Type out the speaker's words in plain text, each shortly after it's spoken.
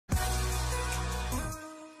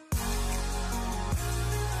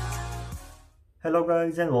Hello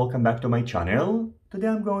guys and welcome back to my channel. Today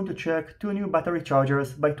I'm going to check two new battery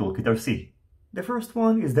chargers by ToolkitRC. The first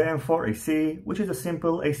one is the M4AC, which is a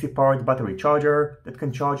simple AC-powered battery charger that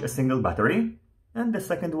can charge a single battery. And the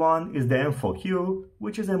second one is the M4Q,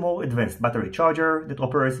 which is a more advanced battery charger that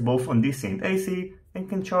operates both on DC and AC and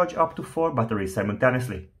can charge up to 4 batteries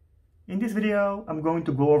simultaneously. In this video, I'm going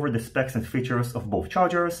to go over the specs and features of both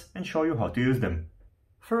chargers and show you how to use them.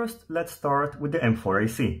 First, let's start with the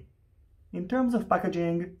M4AC. In terms of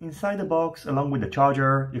packaging, inside the box along with the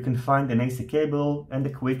charger, you can find an AC cable and a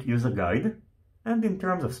quick user guide. And in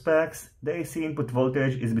terms of specs, the AC input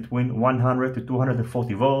voltage is between 100 to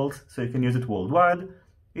 240 volts, so you can use it worldwide.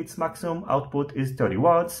 Its maximum output is 30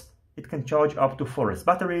 watts, it can charge up to 4S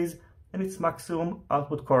batteries, and its maximum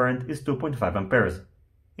output current is 2.5 amperes.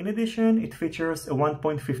 In addition, it features a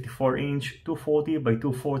 1.54-inch 240 by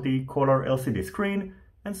 240 color LCD screen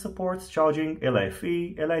and supports charging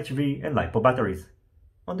LiFV, LiHV and Lipo batteries.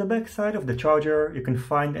 On the back side of the charger, you can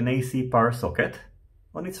find an AC power socket.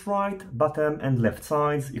 On its right, bottom and left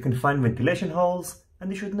sides, you can find ventilation holes,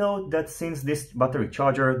 and you should note that since this battery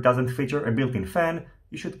charger doesn't feature a built-in fan,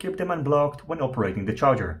 you should keep them unblocked when operating the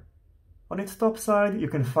charger. On its top side, you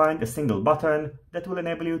can find a single button that will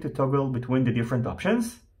enable you to toggle between the different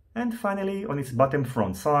options. And finally, on its bottom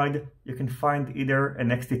front side, you can find either an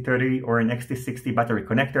XT30 or an XT60 battery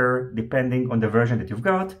connector, depending on the version that you've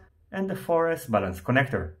got, and the 4S balance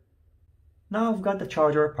connector. Now I've got the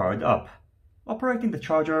charger powered up. Operating the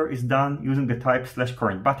charger is done using the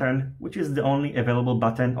type/current button, which is the only available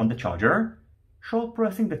button on the charger. Short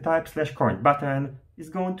pressing the type/current button is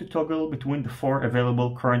going to toggle between the 4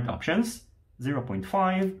 available current options,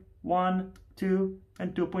 0.5, 1, 2,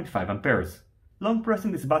 and 2.5 amperes. Long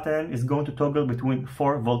pressing this button is going to toggle between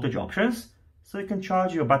 4 voltage options, so you can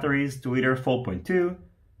charge your batteries to either 4.2,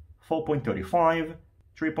 4.35,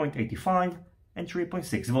 3.85, and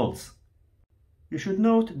 3.6 volts. You should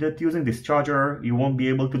note that using this charger, you won't be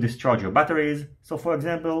able to discharge your batteries, so for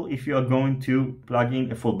example, if you are going to plug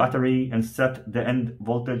in a full battery and set the end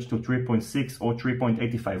voltage to 3.6 or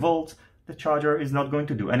 3.85 volts, the charger is not going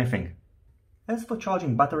to do anything. As for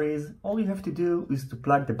charging batteries, all you have to do is to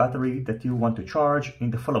plug the battery that you want to charge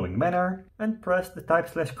in the following manner and press the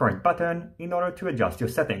type/current button in order to adjust your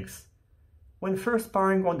settings. When first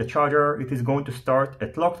powering on the charger, it is going to start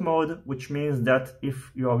at locked mode, which means that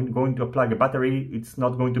if you are going to plug a battery, it's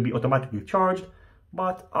not going to be automatically charged,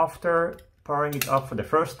 but after powering it up for the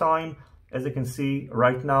first time, as you can see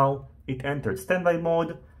right now, it entered standby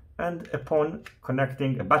mode, and upon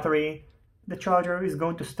connecting a battery, the charger is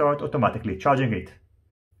going to start automatically charging it.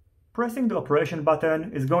 Pressing the operation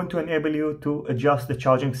button is going to enable you to adjust the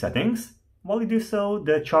charging settings. While you do so,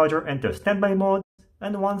 the charger enters standby mode,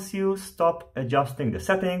 and once you stop adjusting the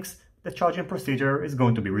settings, the charging procedure is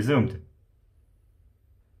going to be resumed.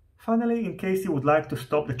 Finally, in case you would like to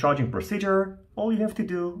stop the charging procedure, all you have to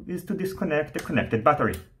do is to disconnect the connected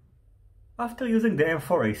battery. After using the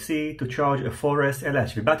M4AC to charge a 4S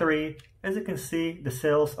LiHV battery, as you can see, the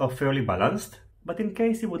cells are fairly balanced, but in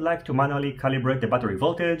case you would like to manually calibrate the battery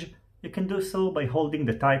voltage, you can do so by holding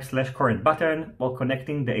the type/current button while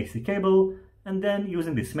connecting the AC cable, and then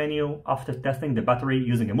using this menu, after testing the battery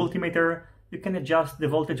using a multimeter, you can adjust the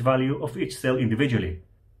voltage value of each cell individually.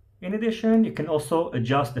 In addition, you can also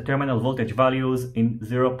adjust the terminal voltage values in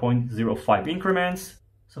 0.05 increments.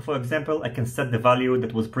 So for example, I can set the value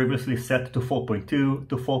that was previously set to 4.2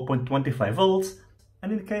 to 4.25 volts,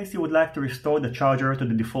 and in case you would like to restore the charger to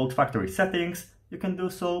the default factory settings, you can do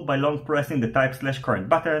so by long pressing the type/current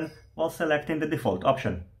button while selecting the default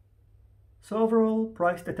option. So overall,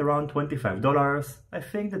 priced at around $25, I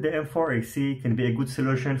think that the M4AC can be a good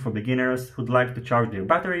solution for beginners who'd like to charge their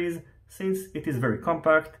batteries, since it is very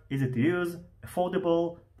compact, easy to use,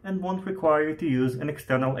 affordable, and won't require you to use an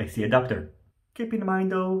external AC adapter. Keep in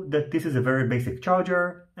mind though that this is a very basic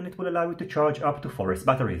charger and it will allow you to charge up to 4S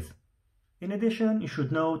batteries. In addition, you should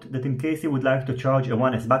note that in case you would like to charge a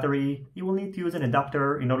 1S battery, you will need to use an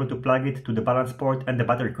adapter in order to plug it to the balance port and the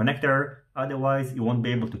battery connector, otherwise you won't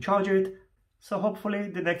be able to charge it. So hopefully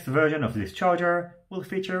the next version of this charger will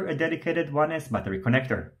feature a dedicated 1S battery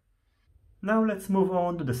connector. Now let's move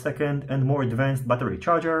on to the second and more advanced battery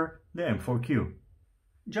charger, the M4Q.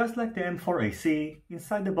 Just like the M4AC,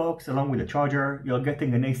 inside the box along with the charger, you're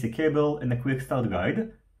getting an AC cable and a quick start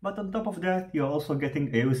guide, but on top of that you're also getting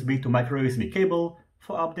a USB to micro USB cable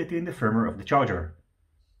for updating the firmware of the charger.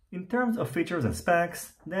 In terms of features and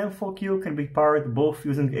specs, the M4Q can be powered both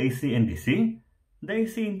using AC and DC. The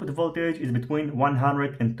AC input voltage is between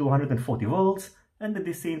 100 and 240 volts, and the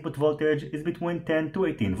DC input voltage is between 10 to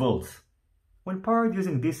 18 volts. When powered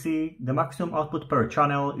using DC, the maximum output per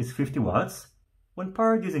channel is 50 watts. When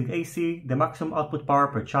powered using AC, the maximum output power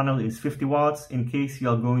per channel is 50 watts in case you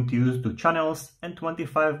are going to use 2 channels and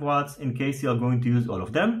 25 watts in case you are going to use all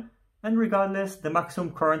of them, and regardless, the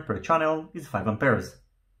maximum current per channel is 5 amperes.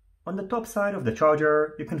 On the top side of the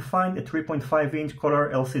charger, you can find a 3.5-inch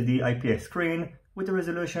color LCD IPS screen with a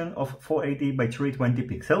resolution of 480 by 320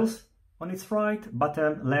 pixels. On its right,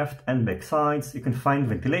 bottom, left and back sides, you can find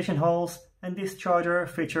ventilation holes, and this charger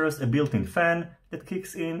features a built-in fan that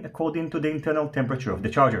kicks in according to the internal temperature of the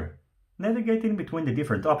charger. Navigating between the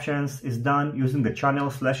different options is done using the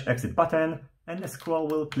channel/exit button and a scroll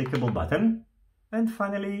wheel clickable button. And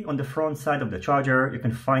finally, on the front side of the charger, you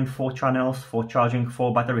can find 4 channels for charging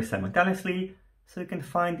 4 batteries simultaneously, so you can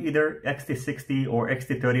find either XT60 or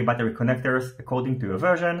XT30 battery connectors according to your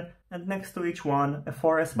version, and next to each one, a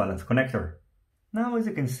 4S balance connector. Now, as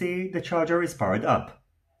you can see, the charger is powered up.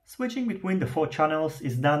 Switching between the 4 channels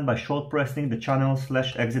is done by short pressing the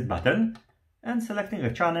channel/exit button, and selecting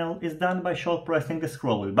a channel is done by short pressing the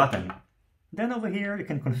scroll wheel button. Then over here, you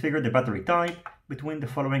can configure the battery type between the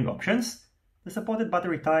following options. The supported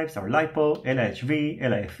battery types are Lipo, LiHV,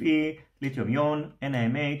 LiFe, lithium-ion,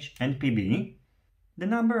 NiMh, and PB. The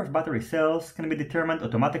number of battery cells can be determined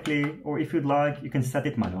automatically, or if you'd like, you can set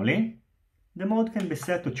it manually. The mode can be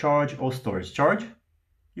set to charge or storage charge.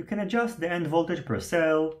 You can adjust the end voltage per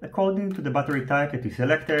cell according to the battery type that you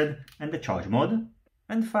selected and the charge mode.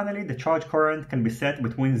 And finally, the charge current can be set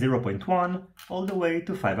between 0.1 all the way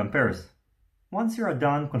to 5 amperes. Once you are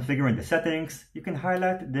done configuring the settings, you can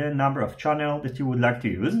highlight the number of channels that you would like to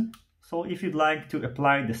use. So if you'd like to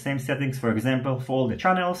apply the same settings, for example, for all the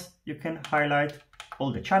channels, you can highlight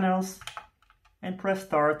all the channels and press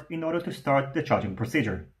start in order to start the charging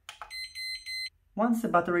procedure. Once the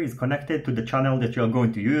battery is connected to the channel that you are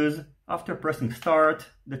going to use, after pressing start,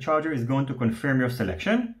 the charger is going to confirm your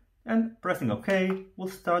selection, and pressing OK will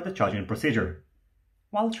start the charging procedure.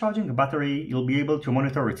 While charging a battery, you'll be able to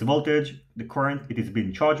monitor its voltage, the current it is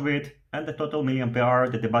being charged with, and the total milliampere hour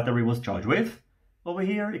that the battery was charged with. Over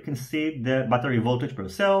here you can see the battery voltage per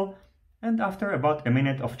cell, and after about a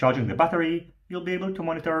minute of charging the battery, you'll be able to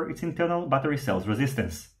monitor its internal battery cell's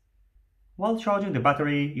resistance. While charging the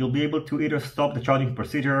battery, you'll be able to either stop the charging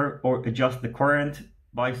procedure or adjust the current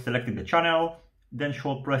by selecting the channel, then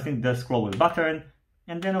short pressing the scroll wheel button,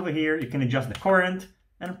 and then over here you can adjust the current,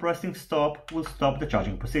 and pressing stop will stop the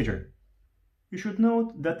charging procedure. You should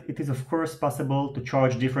note that it is of course possible to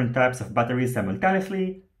charge different types of batteries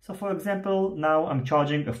simultaneously. So for example, now I'm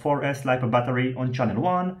charging a 4S Lipo battery on channel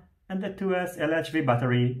 1 and a 2S LiHV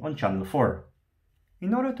battery on channel 4.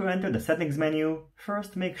 In order to enter the settings menu,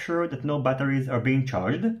 first make sure that no batteries are being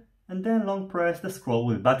charged, and then long press the scroll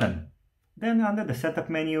wheel button. Then under the setup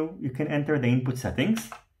menu, you can enter the input settings.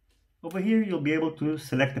 Over here you'll be able to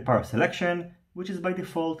select the power selection, which is by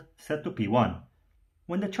default set to P1.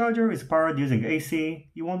 When the charger is powered using AC,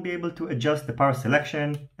 you won't be able to adjust the power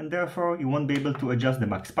selection, and therefore you won't be able to adjust the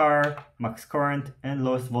max power, max current, and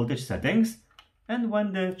lowest voltage settings. And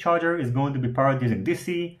when the charger is going to be powered using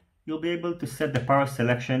DC, you'll be able to set the power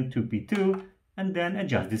selection to P2 and then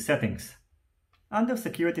adjust these settings. Under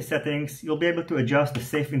security settings, you'll be able to adjust the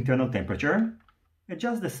safe internal temperature.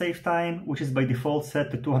 Adjust the safe time, which is by default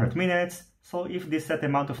set to 200 minutes, so if this set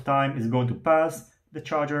amount of time is going to pass, the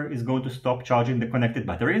charger is going to stop charging the connected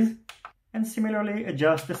batteries. And similarly,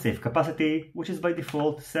 adjust the safe capacity, which is by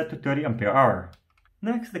default set to 30 ampere hour.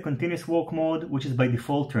 Next, the continuous walk mode, which is by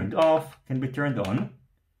default turned off, can be turned on.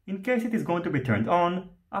 In case it is going to be turned on,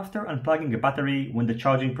 after unplugging a battery when the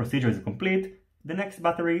charging procedure is complete, the next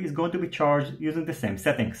battery is going to be charged using the same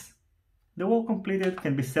settings. The walk completed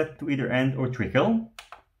can be set to either end or trickle.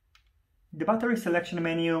 The battery selection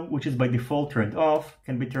menu, which is by default turned off,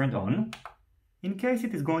 can be turned on. In case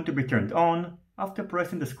it is going to be turned on, after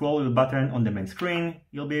pressing the scroll wheel button on the main screen,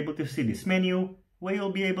 you'll be able to see this menu, where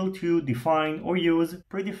you'll be able to define or use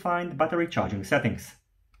predefined battery charging settings.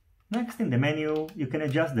 Next in the menu, you can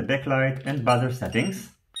adjust the backlight and buzzer settings.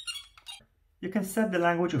 You can set the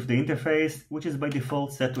language of the interface, which is by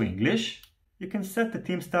default set to English. You can set the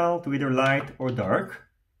theme style to either light or dark.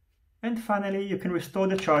 And finally, you can restore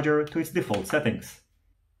the charger to its default settings.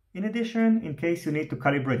 In addition, in case you need to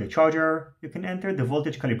calibrate the charger, you can enter the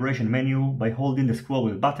voltage calibration menu by holding the scroll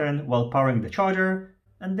wheel button while powering the charger,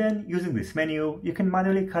 and then using this menu, you can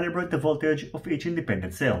manually calibrate the voltage of each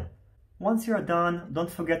independent cell. Once you are done,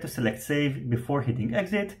 don't forget to select save before hitting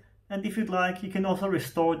exit, and if you'd like, you can also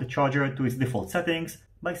restore the charger to its default settings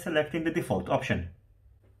by selecting the default option.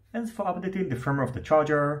 As for updating the firmware of the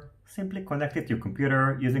charger, simply connect it to your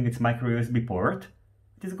computer using its micro USB port.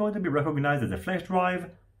 It is going to be recognized as a flash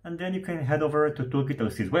drive, and then you can head over to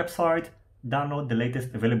ToolkitRC's website, download the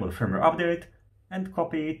latest available firmware update, and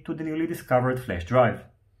copy it to the newly discovered flash drive.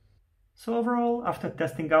 So overall, after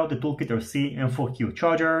testing out the ToolkitRC M4Q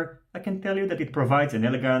Charger, I can tell you that it provides an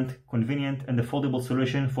elegant, convenient and affordable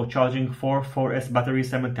solution for charging 4 4S batteries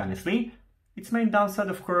simultaneously. Its main downside,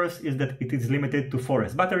 of course, is that it is limited to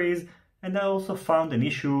 4S batteries, and I also found an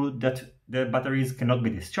issue that the batteries cannot be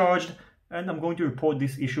discharged, and I'm going to report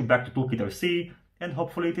this issue back to ToolkitRC, and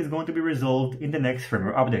hopefully it is going to be resolved in the next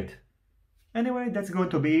firmware update. Anyway, that's going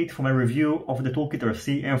to be it for my review of the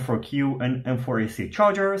ToolkitRC M4Q and M4AC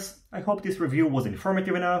chargers. I hope this review was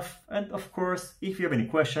informative enough, and of course, if you have any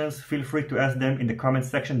questions, feel free to ask them in the comments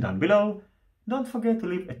section down below. Don't forget to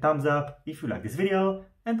leave a thumbs up if you like this video,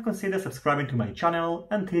 and consider subscribing to my channel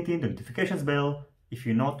and hitting the notifications bell if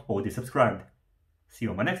you're not already subscribed. See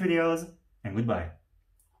you on my next videos, and goodbye.